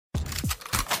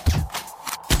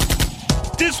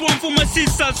This one for my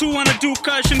sisters who wanna do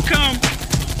cash and come.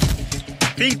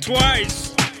 Think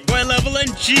twice. Boy Level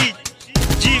and G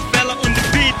fella on the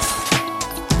beats.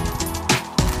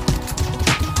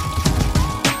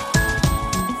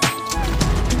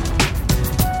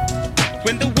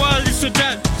 When the world is so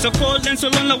dark, so cold and so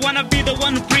lonely, I wanna be the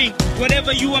one to bring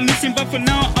whatever you are missing, but for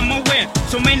now I'm aware.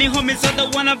 So many homies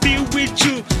that wanna be with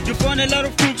you. You found a lot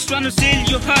of crooks trying to steal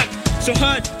your heart. So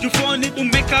hard, you found it to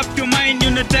make up your mind.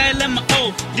 You're in a dilemma,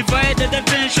 oh, divided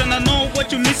attention. I know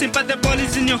what you're missing, but the ball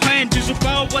is in your hand. Use your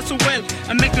power so well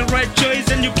and make the right choice,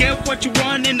 and you get what you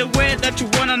want in the way that you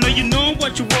want. I know you know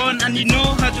what you want and you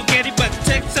know how to get it, but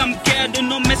take some care, do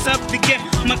not mess up the game.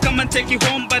 I'ma come and take you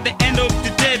home by the end of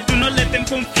the day. Do not let them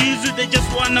confuse you, they just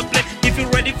wanna play. If you're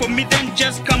ready for me, then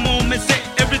just come home and say.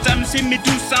 Every time you see me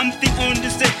do something on the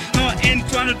stage, no, I ain't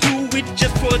trying to do it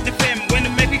just for the fame. When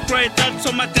you make me cry, that's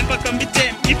so my temper can be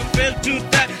tame. If you fail to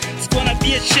that, it's gonna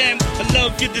be a shame. I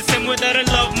love you the same way that I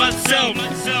love myself.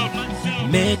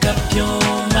 Make up your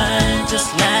mind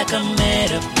just like I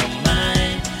made up my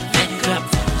mind. Make up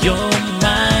your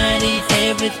mind in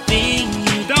everything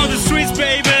you Down do. the streets,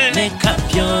 baby. Make up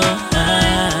your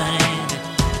mind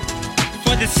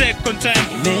for the second time.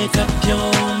 Make up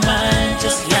your mind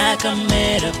just like I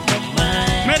made up my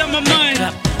mind. Made up my mind. Make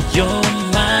up your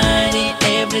mind in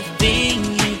everything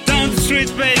you do. Down the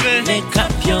streets, baby. Make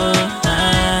up your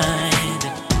mind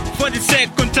for the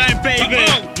second time, baby.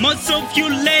 Most of you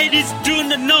ladies do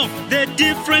not know the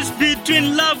difference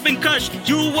between love and cash.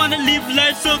 You wanna live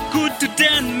life so good today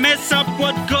and mess up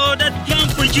what God had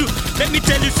planned for you. Let me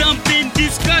tell you something,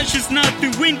 this cash is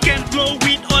nothing. Wind can blow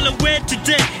it all away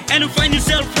today, and you find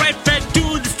yourself right back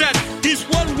to the start. This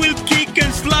world will kick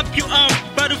and slap you out,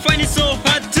 but you find it so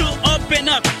hard to open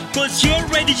up, cause you're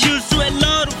already used to a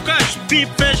lot of cash. Be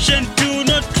patient, do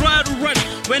not try to rush.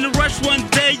 When you rush one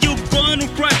day, you're gonna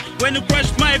crash. When you crash,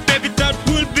 my baby, that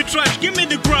will be trash. Give me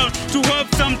the ground to have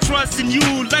some trust in you,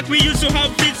 like we used to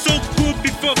have it so good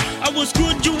before. I was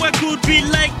good, you were good, we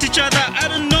liked each other. I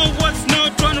don't know what's now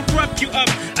trying to wrap you up.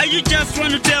 Are you just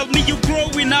trying to tell me you're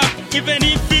growing up? Even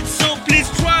if it's so, please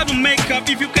try to make up.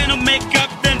 If you cannot make up,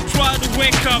 then try to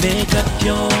wake up. Make up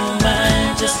your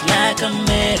mind just like I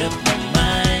made up my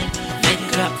mind.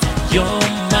 Make up your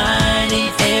mind in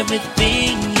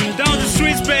everything you do. Down the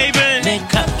streets, baby.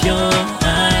 Make up your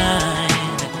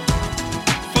mind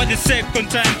for the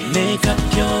second time. Make up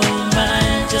your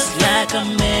mind just like I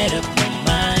made up my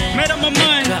mind. Made up my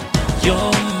mind. Make up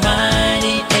your mind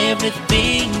in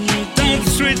everything you do. Down the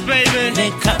streets, baby.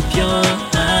 Make up your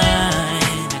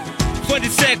mind for the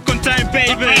second time,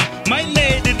 baby. My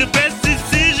lady, the best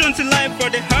decisions in life are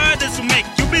the hardest to make.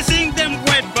 You be seeing them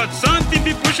right, but something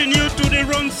be pushing you to the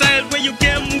wrong side where you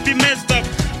get movie messed up.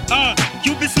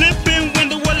 You be sleeping when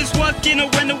the world is walking, or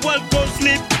when the world goes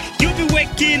sleep. You be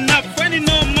waking up, finding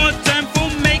no more time for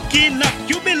making up.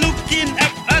 You be looking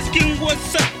up, asking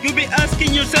what's up. You be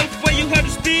asking yourself why you have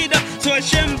to speed up. So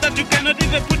ashamed that you cannot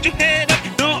even put your head up.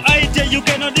 No idea, you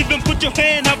cannot even put your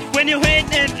hand up. When your head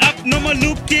end up, no more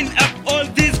looking up.